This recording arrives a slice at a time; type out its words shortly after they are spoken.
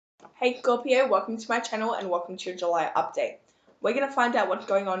Hey Scorpio, welcome to my channel and welcome to your July update. We're going to find out what's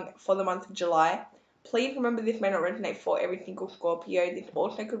going on for the month of July. Please remember this may not resonate for every single Scorpio. This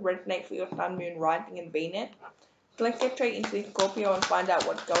also could resonate for your Sun, Moon, Rising and Venus. So let's get straight into this Scorpio and find out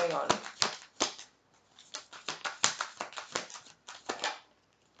what's going on.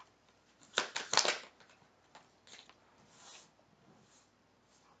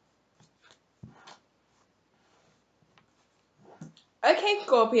 Okay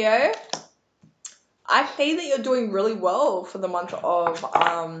Scorpio, I see that you're doing really well for the month of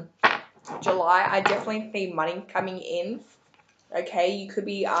July. I definitely see money coming in. Okay, you could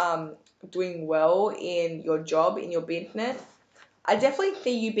be doing well in your job, in your business. I definitely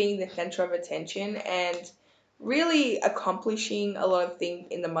see you being the center of attention and really accomplishing a lot of things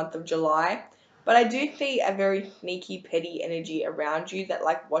in the month of July. But I do see a very sneaky, petty energy around you that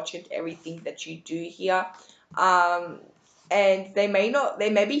like watches everything that you do here. Um, and they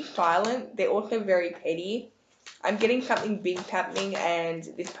may be silent. They're also very petty. I'm getting something big happening, and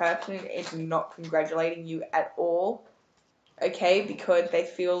this person is not congratulating you at all. Okay, because they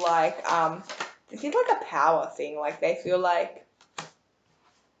feel like this is like a power thing. Like they feel like,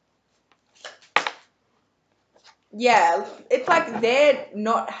 yeah, it's like they're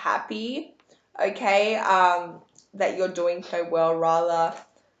not happy, okay, that you're doing so well. Rather,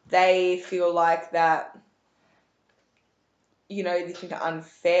 they feel like that, this is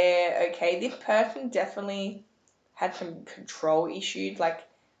unfair, okay. This person definitely had some control issues. Like,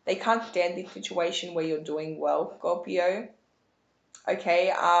 they can't stand this situation where you're doing well, Scorpio,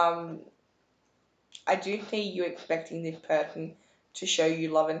 okay. I do see you expecting this person to show you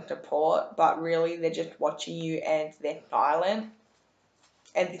love and support, but really they're just watching you and they're silent.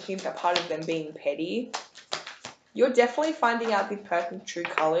 And this is a part of them being petty. You're definitely finding out this person's true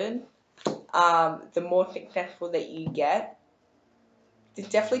colors. The more successful that you get, this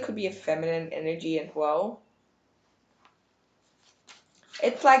definitely could be a feminine energy as well.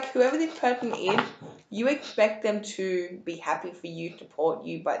 It's like whoever this person is, you expect them to be happy for you, support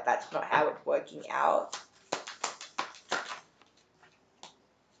you, but that's not how it's working out.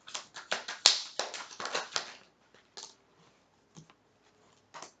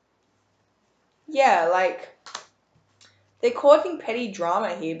 Yeah, like they're causing petty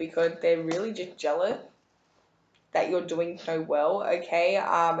drama here because they're really just jealous that you're doing so well, okay?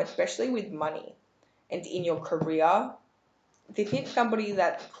 Especially with money and in your career. This is somebody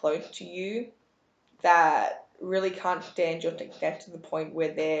that's close to you that really can't stand your success to the point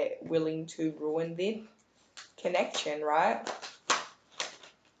where they're willing to ruin this connection, right?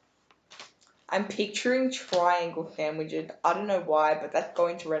 I'm picturing triangle sandwiches. I don't know why, but that's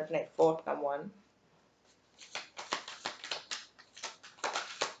going to resonate for someone.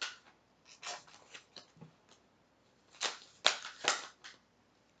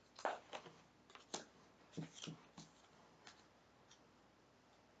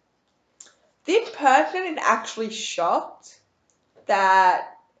 This person is actually shocked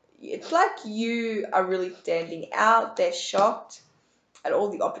that it's like you are really standing out. They're shocked at all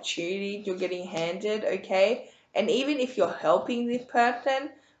the opportunities you're getting handed, okay? And even if you're helping this person,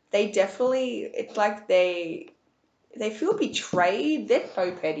 they definitely, it's like they feel betrayed. They're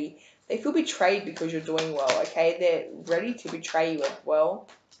so petty. They feel betrayed because you're doing well, okay? They're ready to betray you as well,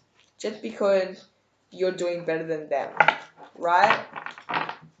 just because you're doing better than them, right?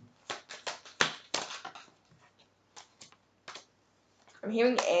 I'm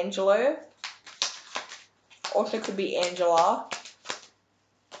hearing Angelo. Also could be Angela.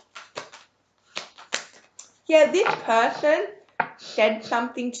 Yeah, this person said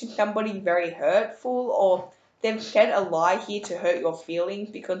something to somebody very hurtful, or they've said a lie here to hurt your feelings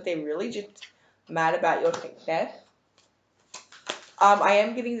because they're really just mad about your success. I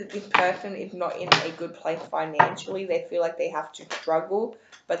am getting that this person is not in a good place financially. They feel like they have to struggle,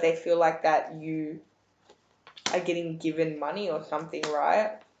 but they feel like that you are getting given money or something,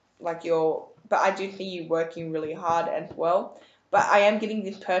 right? But I do see you working really hard as well. But I am getting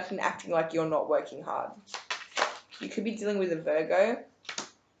this person acting like you're not working hard. You could be dealing with a Virgo.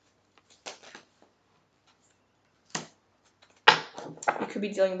 You could be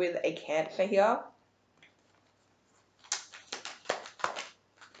dealing with a Cancer here.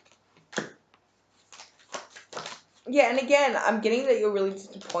 Yeah, and again, I'm getting that you're really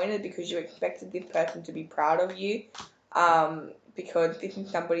disappointed because you expected this person to be proud of you. Because this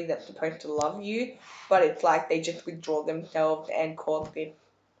is somebody that's supposed to love you, but it's like they just withdraw themselves and cause this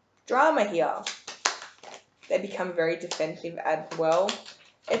drama here. They become very defensive as well.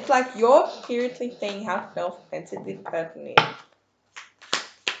 It's like you're seriously seeing how self-centered this person is.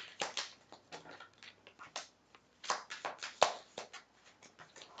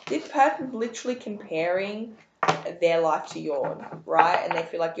 This person's literally comparing their life to yours, right? And they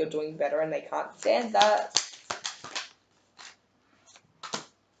feel like you're doing better and they can't stand that.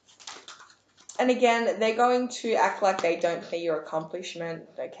 And again, they're going to act like they don't see your accomplishment,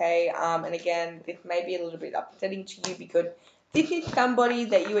 okay? And again, this may be a little bit upsetting to you because this is somebody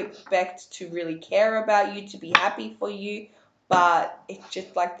that you expect to really care about you, to be happy for you, but it's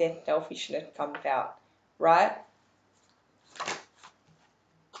just like their selfishness comes out, right?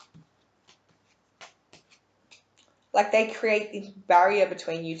 Like they create this barrier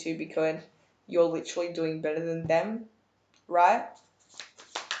between you two because you're literally doing better than them, right?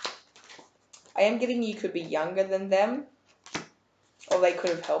 I am getting you could be younger than them, or they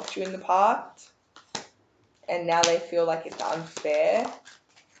could have helped you in the past, and now they feel like it's unfair.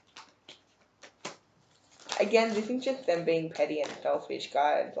 Again, this is just them being petty and selfish,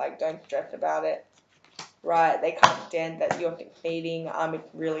 guys. Like, don't stress about it, right? They can't stand that you're succeeding. It's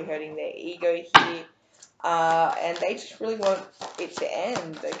really hurting their ego here, and they just really want it to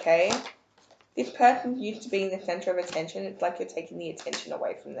end, okay? This person used to be in the center of attention. It's like you're taking the attention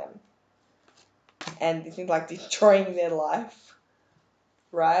away from them. And this is like destroying their life,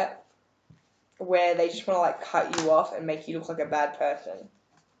 right? Where they just want to like cut you off and make you look like a bad person.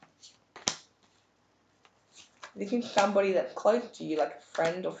 This is somebody that's close to you, like a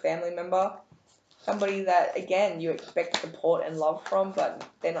friend or family member. Somebody that, again, you expect support and love from, but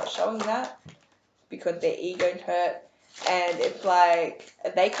they're not showing that because their ego's hurt. And it's like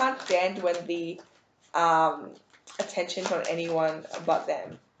they can't stand when the attention's on anyone but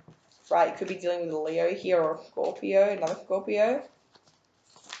them. Right, you could be dealing with a Leo here or a Scorpio, another Scorpio.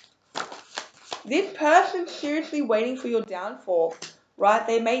 This person's seriously waiting for your downfall, right?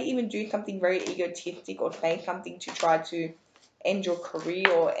 They may even do something very egotistic or say something to try to end your career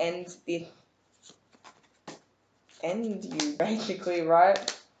or end you, basically,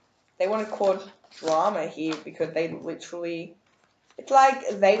 right? They want to cause drama here because they literally, it's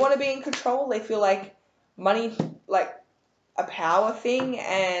like they want to be in control. They feel like money's like a power thing,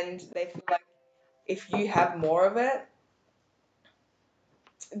 and they feel like if you have more of it,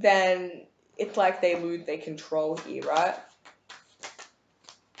 then it's like they lose their control here, right?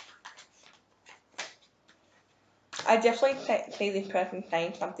 I definitely see this person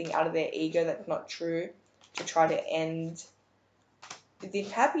saying something out of their ego that's not true to try to end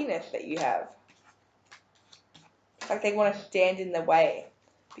this happiness that you have. Like they want to stand in the way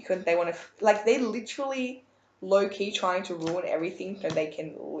because they want to, like they're literally low-key trying to ruin everything so they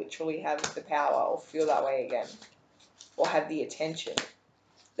can literally have the power or feel that way again or have the attention.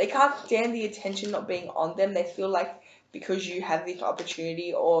 They can't stand the attention not being on them. They feel like because you have this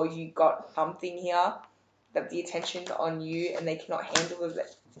opportunity or you got something here, that the attention's on you and they cannot handle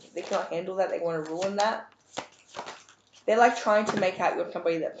it. They cannot handle that. They want to ruin that. They're like trying to make out you're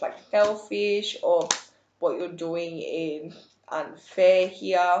somebody that's like selfish or what you're doing is unfair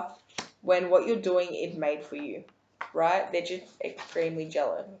here when what you're doing is made for you, right? They're just extremely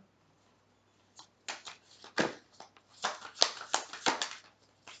jealous.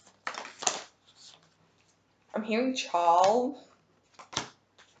 I'm hearing Charles.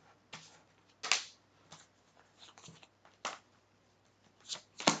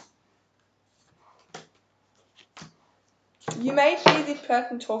 You may see this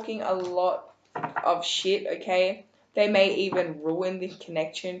person talking a lot of shit, okay? They may even ruin this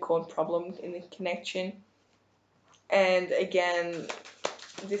connection, cause problems in this connection. And again,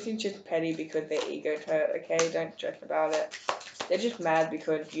 this is just petty because their ego's hurt, okay? Don't stress about it. They're just mad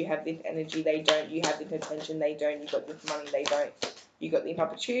because you have this energy, they don't. You have this attention, they don't. You got this money, they don't. You got these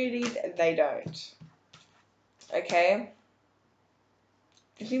opportunities, they don't. Okay?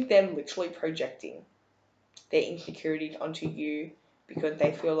 This is them literally projecting their insecurities onto you because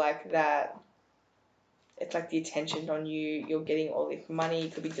they feel like that it's like the attention on you, you're getting all this money, you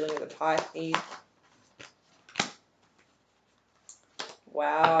could be dealing with a Pisces.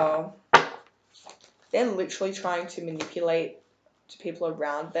 Wow. They're literally trying to manipulate to people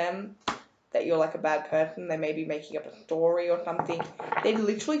around them that you're like a bad person. They may be making up a story or something. They're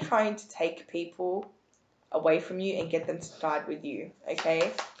literally trying to take people away from you and get them to side with you,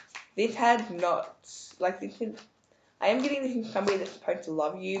 okay? This had not, like this is, I am getting this from somebody that's supposed to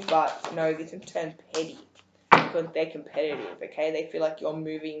love you, but no, this has turned petty because they're competitive, okay? They feel like you're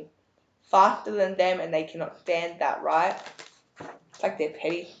moving faster than them and they cannot stand that, right? It's like their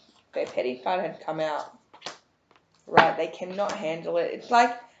petty side had come out, right? They cannot handle it. It's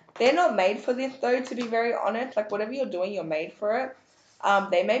like they're not made for this though, to be very honest. Like whatever you're doing, you're made for it.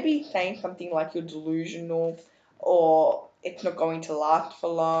 They may be saying something like you're delusional or it's not going to last for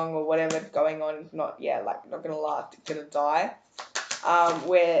long or whatever's going on is not, yeah, like not going to last, it's going to die.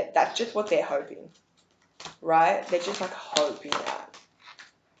 where that's just what they're hoping, right? They're just like hoping that.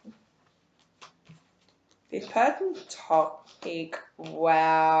 This person's toxic,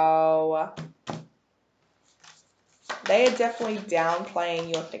 wow. They are definitely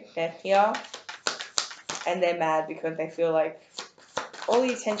downplaying your success here. And they're mad because they feel like all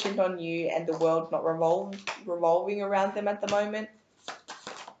the attention's on you and the world's not revolving around them at the moment.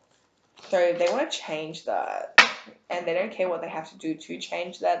 So they want to change that. And they don't care what they have to do to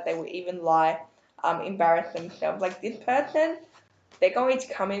change that. They will even lie, embarrass themselves. Like this person, they're going to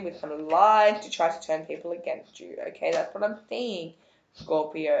come in with some lies to try to turn people against you. Okay, that's what I'm seeing,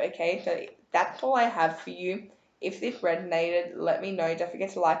 Scorpio. Okay, so that's all I have for you. If this resonated, let me know. Don't forget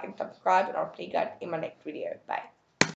to like and subscribe, and I'll see you guys in my next video. Bye.